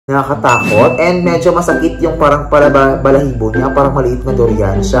nakakatakot. And medyo masakit yung parang balahibo niya. Parang maliit na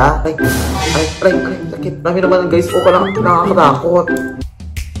durian siya. Ay, sakit. Dami naman guys. O, nakakatakot.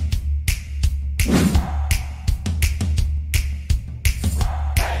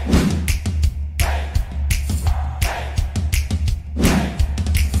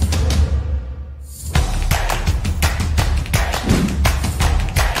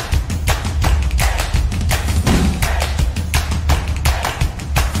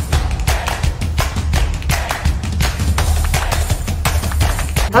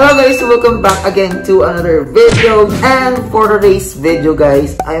 Hello guys! Welcome back again to another video. And for today's video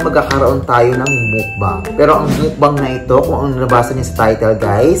guys, ay magkakaroon tayo ng mukbang. Pero ang mukbang na ito, kung ang nabasa niyo sa title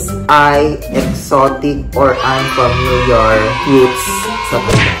guys, ay exotic or unfamiliar fruits sa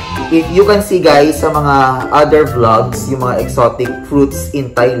Thailand. If you can see guys sa mga other vlogs, yung mga exotic fruits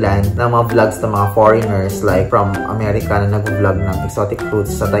in Thailand, na mga vlogs ng mga foreigners like from America na nag-vlog ng exotic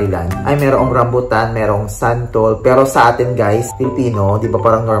fruits sa Thailand, ay merong rambutan, merong santol. Pero sa atin guys, Filipino, di ba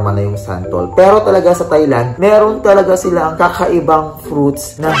parang normal na yung santol. Pero talaga sa Thailand, meron talaga silang kakaibang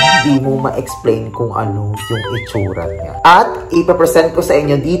fruits na hindi mo ma-explain kung ano yung itsura niya. At ipapresent ko sa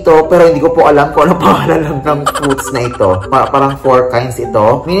inyo dito, pero hindi ko po alam kung ano pangalan ng fruits na ito. Parang 4 kinds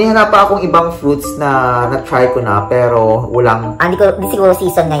ito. Hinahanap pa akong ibang fruits na na-try ko na, pero walang... Hindi siguro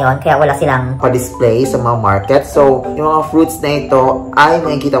season ngayon, kaya wala silang pa-display sa mga market. So, yung mga fruits na ito ay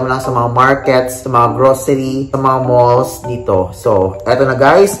makikita mo lang sa mga markets, sa mga grocery, sa mga malls dito. So, eto na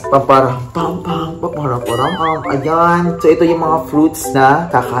guys. Ayan. So, ito yung mga fruits na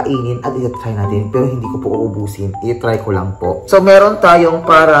kakainin at i-try natin. Pero hindi ko po uubusin. I-try ko lang po. So, meron tayong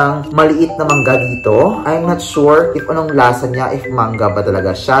parang maliit na mangga dito. I'm not sure if anong lasa niya, if mangga ba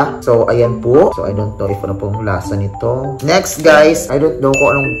talaga siya. So, ayan po. So, I don't know if ano pong lasa nito. Next, guys, I don't know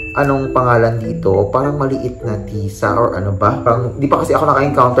kung anong pangalan dito. Parang maliit na tisa or ano ba. Parang, di pa kasi ako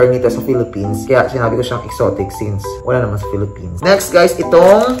naka-encounter nito sa Philippines. Kaya sinabi ko siyang exotic since wala naman sa Philippines. Next, guys,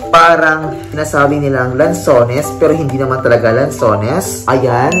 itong parang nasabi nilang lansones, pero hindi naman talaga lansones.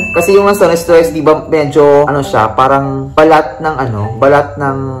 Ayan. Kasi yung lansones, guys, di ba medyo, ano siya, parang balat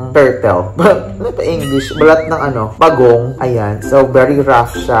ng turtle. Ano pa English? Balat ng bagong. Ayan. So, very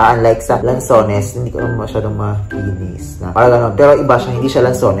rough siya. Unlike sa lansones, hindi ko naman masyadong makinis na. Parang gano'n. Pero iba siya, hindi siya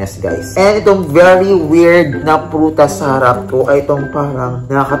lansones, guys. And itong very weird na prutas sa harap ko ay itong parang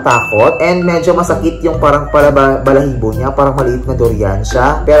nakakatakot. And medyo masakit yung parang balahibo niya. Parang maliit na durian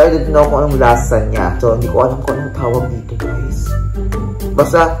siya. Pero I don't know kung anong lasa niya. So, hindi ko alam kung anong tawag dito, guys.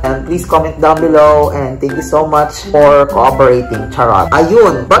 Basta, and please comment down below and thank you so much for cooperating. Charot.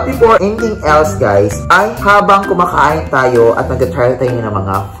 Ayun. But before anything else, guys, ay habang kumakain tayo at nag-try tayo ng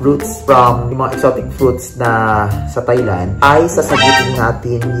mga fruits from yung mga exotic fruits na sa Thailand, ay sasagutin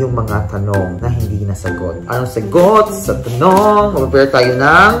natin yung mga tanong na hindi nasagot. Anong sagot sa tanong? Mag-prepare tayo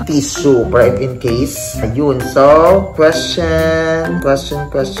ng tissue para in case. Ayun. So, question. Saan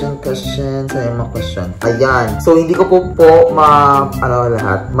yung mga question? Ayan. So, hindi ko po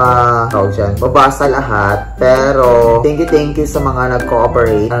mabasa lahat, pero thank you sa mga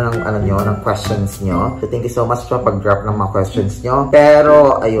nag-cooperate ng questions nyo. So thank you so much sa pag-drop ng mga questions nyo.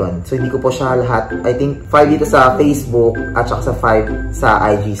 Pero ayun, so hindi ko po siya lahat. I think 5 dito sa Facebook at saka sa 5 sa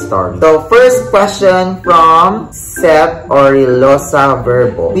IG story. So first question from Sep Orilosa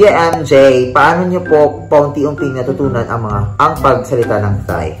Verbo. Via MJ, paano nyo po paunti-unting natutunan ang pagsalita ng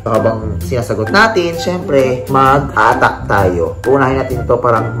Thai? So habang sinasagot natin, syempre mag-a-attack tayo. Unahin natin ito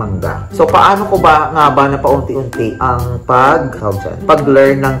parang mangga. So, paano ko ba na paunti-unti ang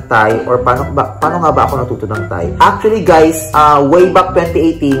pag-learn ng Thai or paano nga ba ako natuto ng Thai? Actually, guys, way back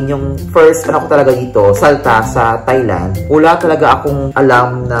 2018, yung first ko talaga dito, salta sa Thailand, wala talaga akong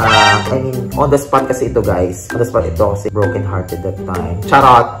alam na, on the spot kasi ito, guys. On the spot ito kasi broken hearted that time.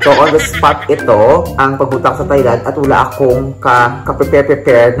 Charot! So, on the spot ito, ang pagbutak sa Thailand at wala akong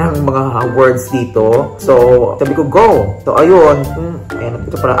ka-prepare ng mga words dito. So, sabi ko, go! So, ayun. Ayan,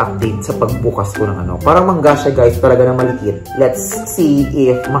 ito para update sa pagbukas ko ng Parang mangga siya, guys, talaga na maliit. Let's see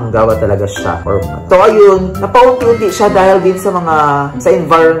if mangga ba talaga siya or ano. So, ayun, napaunti-unti siya dahil din sa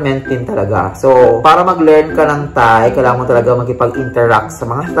environment din talaga. So, para mag-learn ka ng Thai, kailangan mo talaga makipag-interact sa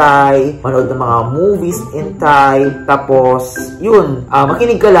mga Thai, manood ng mga movies in Thai, tapos, yun,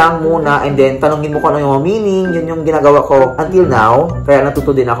 makinig ka lang muna and then tanungin mo kung ano yung meaning. Yun yung ginagawa ko until now, kaya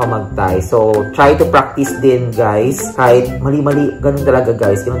natuto din ako mag-Thai. So, try to practice din, guys, kahit mali-mali, ganun talaga,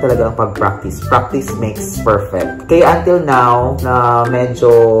 guys. Ganun talaga ang pag-practice. Practice makes perfect. Kaya until now, na medyo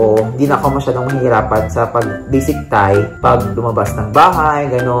hindi na ako masyadong mahihirapan sa pag-basic Thai, pag lumabas ng bahay,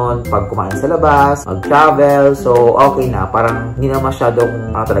 ganun, pag kumain sa labas, mag-travel. So, okay na. Parang hindi na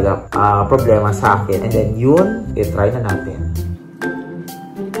masyadong problema sa akin. And then, yun, i-try na natin.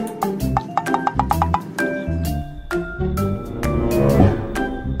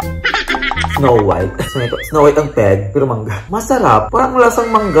 Snow White. So ito, Snow White ang peg, pero mangga. Masarap. Parang lasang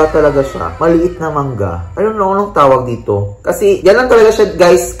mangga talaga siya. Maliit na mangga. I don't know anong tawag dito. Kasi yan lang talaga siya,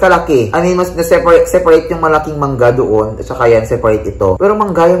 guys, kalaki. I mean, mas separate yung malaking mangga doon. At saka yan, separate ito. Pero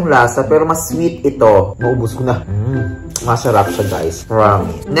mangga yung lasa, pero mas sweet ito. Maubos ko na. Masarap siya, guys.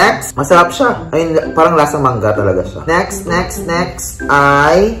 Promise. Next, masarap siya. I mean, parang lasang mangga talaga siya. Next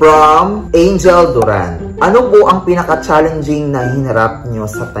ay from Angel Duran. Ano po ang pinaka-challenging na hinarap nyo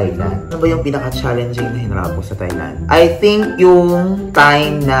sa Thailand? Ano ba yung pinaka-challenging na hinarap ko sa Thailand? I think yung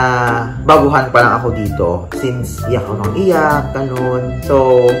time na baguhan pa lang ako dito. Since iyak ako ng iyak, ganun.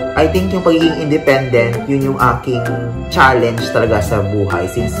 So, I think yung pagiging independent, yun yung aking challenge talaga sa buhay.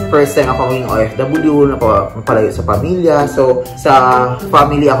 Since first time ako maging OFW, napalayo sa pamilya. So, sa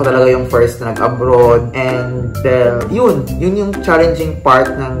family ako talaga yung first na nag-abroad. And yun yung challenging part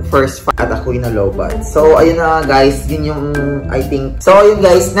ng first fight at ako'y nalobat. So, ayun na guys, yun yung I think. So, ayun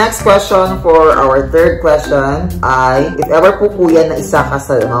guys, next question for our third question ay, if ever po kuya na isa ka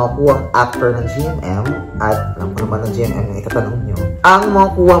sa makukuhang actor ng GMM, at alam ko naman ng GMM yung itatanong nyo, ang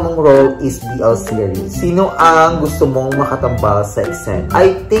makukuha mong role is BL series. Sino ang gusto mong makatambal sa exam?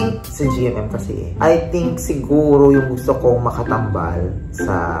 I think si GMM kasi. I think siguro yung gusto kong makatambal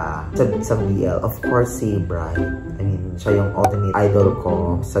sa BL. Of course, si Bright. I mean, siya yung ultimate idol ko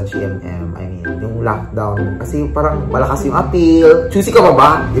sa GMM. I mean, yung lockdown. Kasi parang malakas yung appeal. Choosy ka pa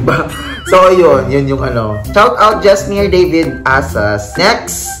ba? Diba? So, yun yung ano. Shout out Jasmine David Asas.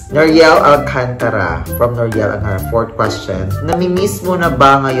 Next, Noriel Alcantara. From Noriel Alcantara. Fourth question. Namimiss mo na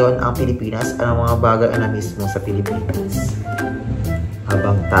ba ngayon ang Pilipinas? Anong mga bagay ang namiss mo sa Pilipinas?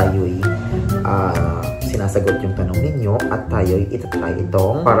 Habang tayo'y sinasagot yung tanong ninyo at tayo'y itatry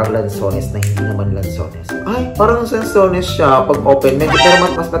itong parang lansones na hindi naman lansones. Ay, parang lansones siya pag open. Medyo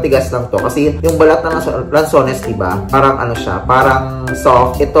pero mas matigas lang to. Kasi yung balat ng lansones, diba? Parang ano siya, parang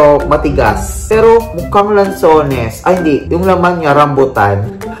soft. Ito, matigas. Pero mukhang lansones. Ay, hindi. Yung laman niya, rambutan.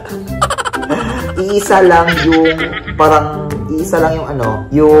 Iisa lang yung yung ano,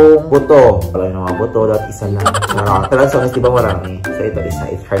 yung buto. Wala yung mga buto, dapat isa lang. Lansones, diba marami? So, ito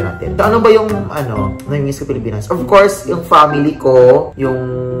isa, i-try natin. So, ano ba yung, ano, namimiss ko Pilipinas? Of course, yung family ko, yung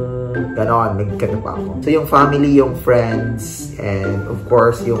ganon, nagkata pa ako. So, yung family, yung friends, and of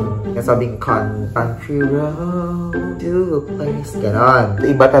course, yung nasabing country road to a place, ganon.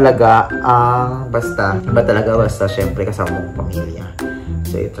 Iba talaga basta, syempre, kasama mong pamilya.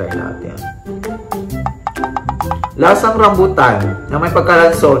 So, i-try natin. Lasang rambutan na may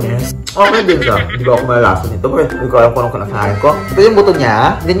pagkalansones. Okay din siya. Hindi ba ako malalaso nito? Hindi ko alam kung anong kinakain ko. Ito yung buto niya.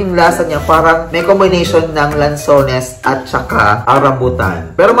 Then yung lasa niya parang may combination ng lansones at saka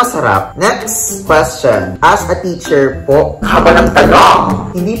rambutan. Pero masarap. Next question. As a teacher po, haba ng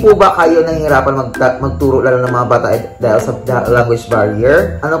tanong! Hindi po ba kayo nahihirapan magturo lalo ng mga bata dahil sa language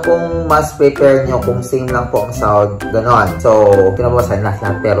barrier? Ano pong mas prepare nyo kung same lang po ang sound? Ganon. So, pinabawasan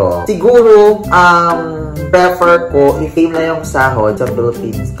lahat. Pero siguro, prefer ko i-fame na yung sahod sa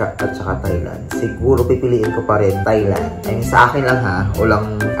Philippines at saka Thailand. Siguro pipiliin ko pa rin Thailand. I mean, sa akin lang ha.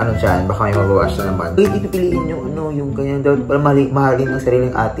 Walang ano dyan. Baka may mabawas na naman. Hindi pipiliin yung ano, yung ganyan daw. Mahalin ng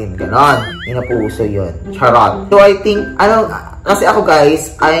sariling atin. Ganon. Yung napuuso yun. Charot. So I think, kasi ako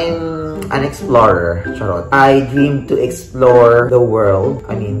guys, I'm an explorer. Charot. I dream to explore the world.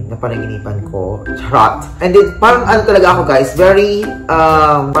 I mean, napanaginipan ko. Charot. And then, parang ano talaga ako guys, very,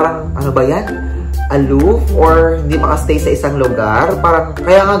 parang ano ba yan? Aloof or hindi makastay sa isang lugar. Parang,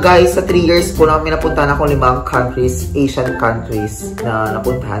 kaya nga guys, sa 3 years ko na may napuntahan ako 5 countries, Asian countries na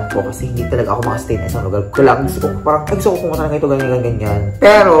napuntahan ko kasi hindi talaga ako makastay na isang lugar. Kailangan gusto ko pumunta na ito, ganyan.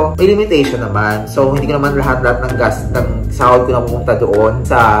 Pero, may limitation naman. So, hindi ko naman lahat ng gas, ng sahod ko na pumunta doon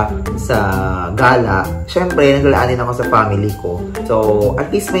sa gala. Syempre, naglalaanin ako sa family ko. So,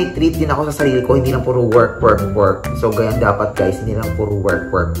 at least may treat din ako sa sarili ko. Hindi lang puro work. So, ganyan dapat guys. Hindi lang puro work.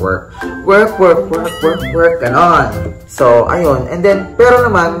 Ganon. So, ayun. And then, pero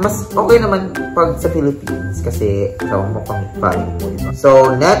naman, mas okay naman pag sa Philippines kasi kasama mo kami family mo, diba?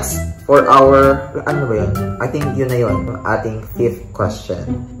 So, next, for our, ano ba yun? I think yun na yun. Ating 5th question.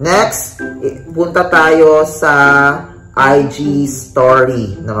 Next, punta tayo sa IG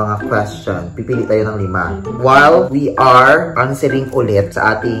story na mga question. Pipili tayo ng 5. While we are answering ulit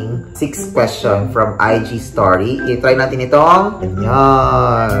sa ating 6th question from IG story, i-try natin itong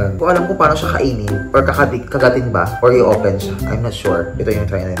ganyan. Kung alam ko paano siya kainin or kagatin ba or i-open siya. I'm not sure. Ito yung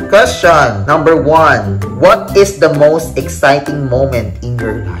try natin. Question number 1. What is the most exciting moment in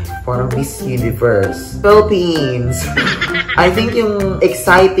your life? Parang Miss Universe Philippines. I think yung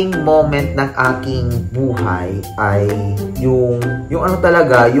exciting moment ng aking buhay ay yung ano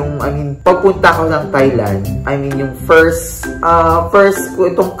talaga, yung, I mean, pagpunta ko ng Thailand, I mean, yung first ko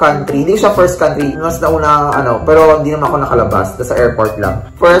itong country, hindi siya first country, mas nauna, pero hindi naman ako nakalabas, sa airport lang.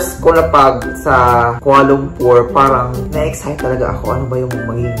 First ko napag sa Kuala Lumpur, parang na-excite talaga ako, ano ba yung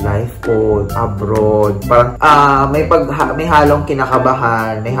magiging life ko abroad, parang, may halong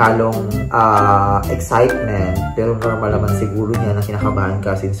kinakabahan, may halong, excitement, pero normal naman siguro niya na kinakabahan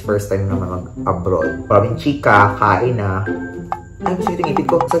ka since first time naman mag-abroad. Maraming chika, kain na. Ay, gusto yung ipit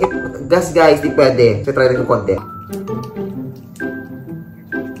ko. Sakit. Gas, guys. Di pwede. So, try rin ko konti.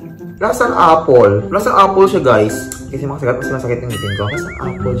 Lasang apple. Lasang apple siya, guys. Kasi makasigat mas masakit yung ngipin ko. Lasang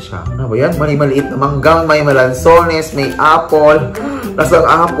apple siya. Ano ba yan? Maliit na manggang, may malansones, may apple. Lasang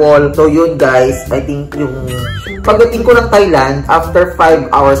apple. So, yun, guys. I think yung pagdating ko ng Thailand, after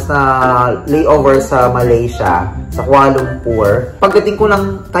 5 hours na layover sa Malaysia, sa Kuala Lumpur, pagdating ko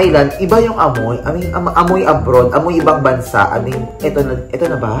ng Thailand, iba yung amoy. I mean, amoy abroad, amoy ibang bansa. I mean, ito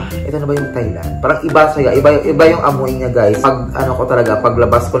na ba? Ito na ba yung Thailand? Parang iba siya. Iba yung amoy niya, guys. Pag, ko talaga,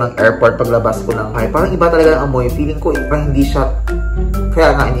 paglabas ko ng airport, paglabas ko ng parang iba talaga yung amoy. Feeling ko, parang hindi siya,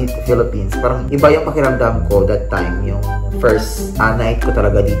 kaya nga, hindi Philippines. Parang iba yung pakiramdam ko that time, yung first night ko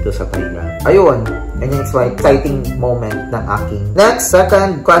talaga dito sa Thailand. Ayun. Yan yung exciting moment ng aking. Next,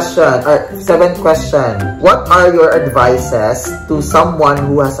 seventh question. What are your advices to someone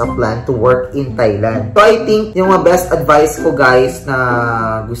who has a plan to work in Thailand? So, I think yung best advice ko, guys, na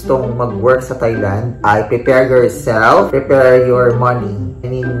gustong mag-work sa Thailand ay prepare yourself, prepare your money. I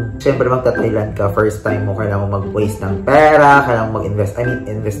mean, syempre magta-Thailand ka, first time mo, kailangan mo mag-waste ng pera, kailangan mo mag-invest,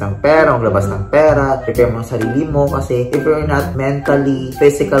 invest ng pera, maglabas ng pera, prepare mo ang sarili mo, kasi if you're not mentally,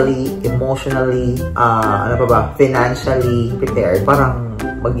 physically, emotionally, financially prepared, parang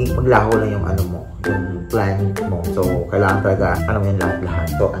maglaho lang yung yung plan mo. So, kailangan talaga, yung lahat-lahat.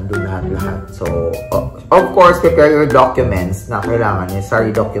 So, andun lahat-lahat. So, of course, prepare your documents na kailangan, yung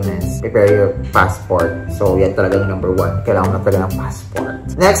sorry documents. Prepare your passport. So, yan talagang number 1. Kailangan na talaga ng passport.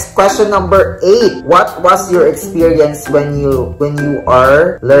 Next, question number 8. What was your experience when you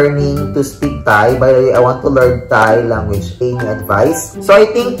are learning to speak Thai? By the way, I want to learn Thai language. Any advice? So, I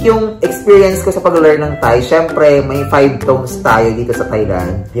think yung experience ko sa pag-learn ng Thai, syempre, may 5 tones tayo dito sa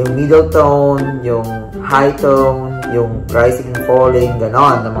Thailand. Yung middle tone, yung high tone, yung rising and falling,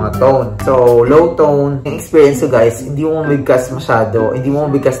 ganon, ng mga tone. So, low tone, yung experience ko, guys, hindi mo mabigkas masyado, hindi mo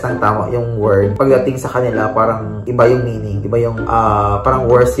mabigkas ng tama yung word. Pagdating sa kanila, parang iba yung meaning, iba yung, parang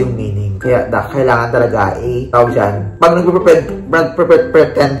worse yung meaning. Kaya, kailangan talaga, tawag dyan, pag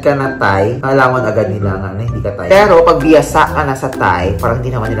nag-pretend ka na Thai, nalaman agad nila na hindi ka Thai. Pero, pag biyasa ka na sa Thai, parang hindi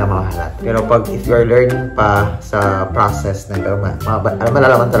naman nila mahalat. Pero, pag if you're learning pa sa process na,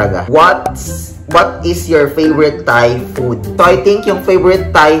 malalaman talaga. What is your favorite Thai food? So, I think yung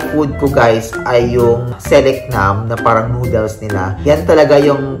favorite Thai food ko, guys, ay yung select nam na parang noodles nila. Yan talaga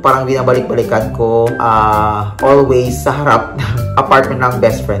yung parang binabalik-balikan ko always sa harap ng apartment ng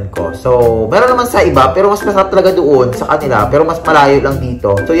best friend ko. So, meron naman sa iba, pero mas masarap talaga doon sa kanila. Pero mas malayo lang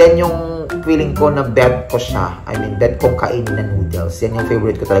dito. So, yan yung feeling ko na bet ko siya. I mean, bet kong kainin na noodles. Yan yung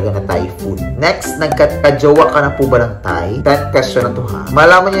favorite ko talaga na Thai food. Next, nagka-jowa ka na po ba ng Thai? That question na to, ha?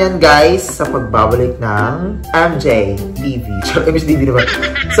 Malaman nyo yan, guys, sa pagbabalik ng MJ TV. MJ TV naman.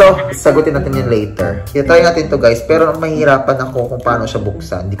 So, sagutin natin yan later. I-try natin to, guys. Pero mahirapan ako kung paano siya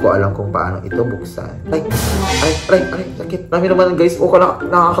buksan. Hindi ko alam kung paano ito buksan. Ay, sakit. Dami naman, guys. O,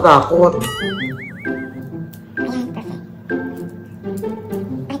 nakakatakot.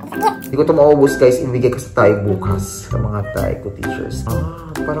 Hindi ko ito maubos, guys. Ibigay ko sa Thai bukas. Sa mga Thai ko teachers.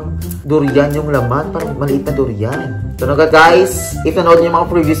 Parang durian yung laman. Parang maliit na durian. So, guys, if nanood niyo yung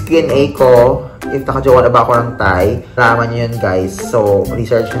mga previous Q&A ko, if nakajowa na ba ako ng Thai, nalaman niyo yun, guys. So,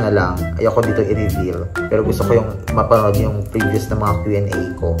 research nyo na lang. Ayoko dito i-reveal. Pero gusto ko yung mapanood yung previous na mga Q&A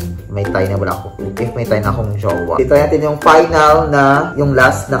ko. May Thai na wala ako. If may Thai na akong jowa. Ito natin yung final na, yung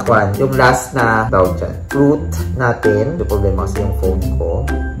last na kwan. Yung last na, tawag dyan, fruit natin. Yung problema kasi yung phone ko.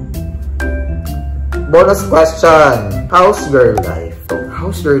 Bonus question. How's your life?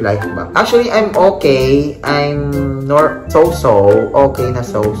 How's your life ba? Actually, I'm okay. I'm so-so. Okay na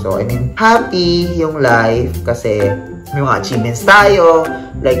so-so. I mean, happy yung life kasi may mga achievements tayo.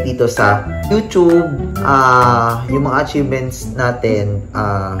 Like dito sa YouTube, yung mga achievements natin,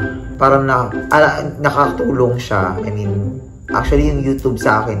 parang nakakatulong siya. I mean, actually yung YouTube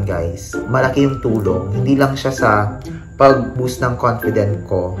sa akin, guys, malaki yung tulong. Hindi lang siya sa pag-boost ng confidence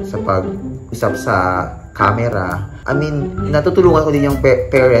ko sa pag-usap sa camera. I mean, natutulungan ko din yung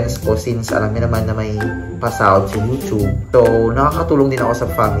parents ko since alam niyo naman na may pasahod sa YouTube. So, nakakatulong din ako sa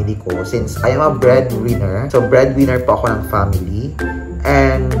family ko since I am a breadwinner. So, breadwinner po ako ng family.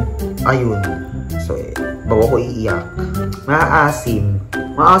 And, ayun. So, bago ko iiyak. Maasim.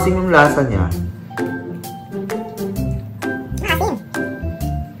 Maasim yung lasa niya.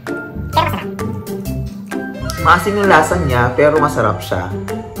 Maasim yung lasa niya, pero masarap siya.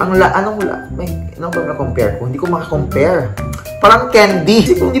 Anong ba na-compare ko? Hindi ko makakompare. Parang candy.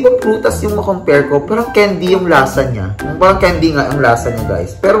 Kasi kung hindi pa prutas yung makompare ko, parang candy yung lasa niya. Parang candy nga yung lasa niya,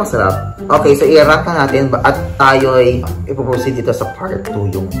 guys. Pero masarap. Okay, so i-rank na natin at tayo ay ipoproceed dito sa part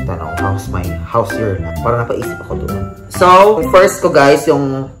 2 yung tanong, how's your life? Parang napaisip ako doon. So, first ko, guys,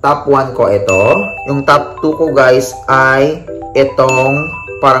 yung top 1 ko ito. Yung top 2 ko, guys, ay itong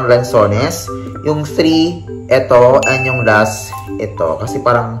parang lansones. Yung 3, ito. And yung last, ito. Kasi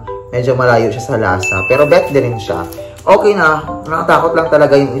parang medyo malayo siya sa lasa. Pero bet din rin siya. Okay na. Nakatakot lang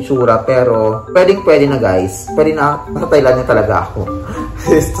talaga yung itsura. Pero pwede na, guys. Pwede na. Sa Thailand na talaga ako.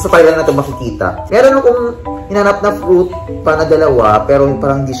 Sa Thailand na ito makikita. Meron akong hinanap na fruit pa na dalawa. Pero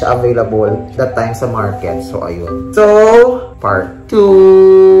parang hindi siya available that time sa market. So, ayun. So, part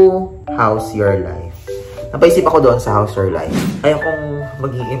 2. How's your life? Napaisip ako doon sa how's your life. Ayokong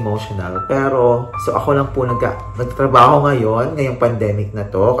maging emotional. Pero, so ako lang po nagtrabaho ngayong pandemic na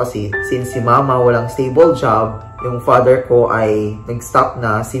to. Kasi since si mama walang stable job, yung father ko ay nag-stop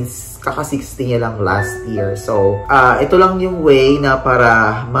na since kaka-60 niya lang last year. So, ito lang yung way na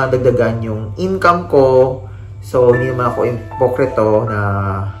para madagdagan yung income ko. So, hindi naman ako hipokrito na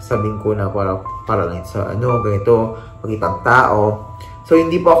sabihin ko na para lang sa ganito, pagkitang tao. So,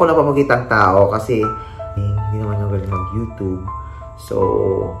 hindi po ako napapagkitang tao kasi hindi naman yung galing mag-YouTube. So,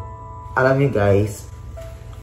 alam niyo guys,